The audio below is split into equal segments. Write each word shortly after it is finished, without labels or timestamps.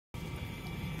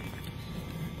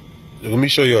Let me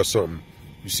show y'all something.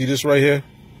 You see this right here?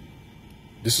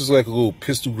 This is like a little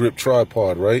pistol grip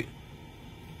tripod, right?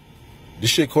 This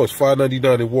shit costs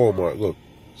 $5.99 in Walmart. Look,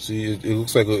 see, it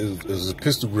looks like it's a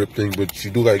pistol grip thing, but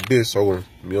you do like this. Hold on,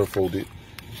 let me unfold it.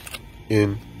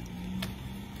 And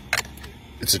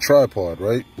it's a tripod,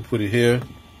 right? You put it here.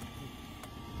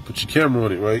 Put your camera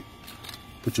on it, right?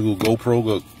 Put your little GoPro,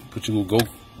 look. Put your little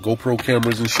GoPro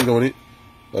cameras and shit on it.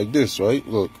 Like this, right?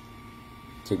 Look.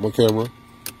 Take my camera.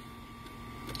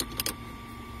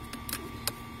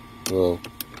 Well,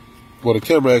 the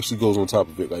camera actually goes on top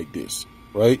of it like this,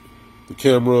 right? The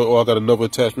camera, or I got another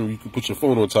attachment where you can put your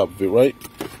phone on top of it, right?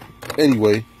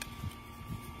 Anyway,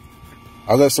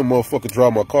 I let some motherfucker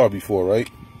drive my car before, right?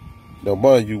 Now,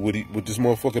 mind you, what this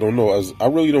motherfucker don't know is I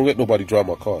really don't let nobody drive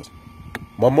my cars.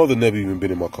 My mother never even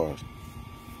been in my cars.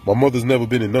 My mother's never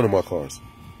been in none of my cars.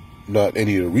 Not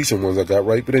any of the recent ones I got,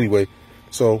 right? But anyway,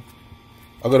 so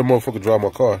I got a motherfucker drive my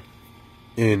car,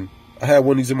 and I had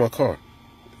one of these in my car.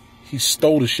 He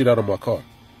stole the shit out of my car.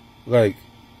 Like,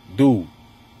 dude,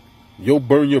 yo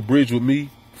burn your bridge with me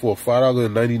for a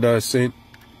 $5.99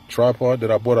 tripod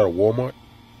that I bought out of Walmart.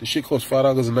 This shit costs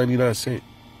 $5.99.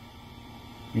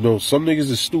 You know, some niggas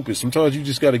is stupid. Sometimes you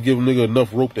just got to give a nigga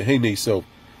enough rope to hang theyself.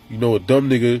 You know, a dumb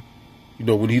nigga, you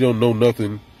know, when he don't know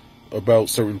nothing about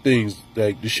certain things,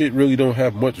 like, the shit really don't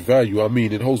have much value. I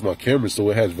mean, it holds my camera, so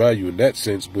it has value in that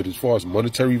sense. But as far as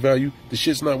monetary value, the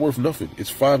shit's not worth nothing.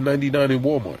 It's $5.99 in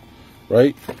Walmart,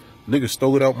 right? Nigga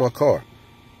stole it out my car.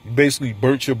 You basically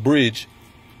burnt your bridge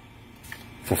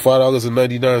for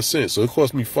 $5.99. So it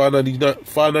cost me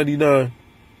 $5.99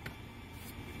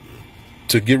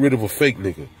 to get rid of a fake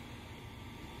nigga.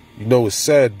 You know, it's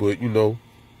sad, but, you know,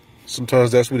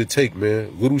 sometimes that's what it take,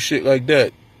 man. Little shit like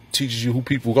that teaches you who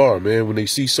people are, man. When they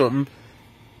see something,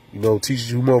 you know,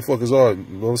 teaches you who motherfuckers are.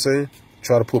 You know what I'm saying?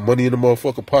 Try to put money in the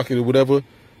motherfucker pocket or whatever.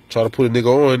 Try to put a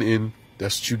nigga on, and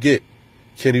that's what you get.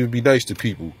 Can't even be nice to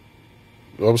people.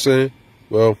 You know what I'm saying?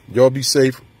 Well, y'all be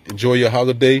safe. Enjoy your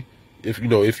holiday. If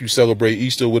you celebrate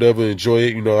Easter or whatever, enjoy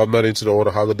it. You know, I'm not into all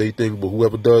the holiday thing, but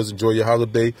whoever does, enjoy your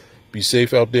holiday. Be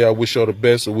safe out there. I wish y'all the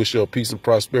best. I wish y'all peace and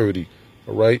prosperity.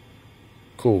 All right?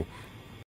 Cool.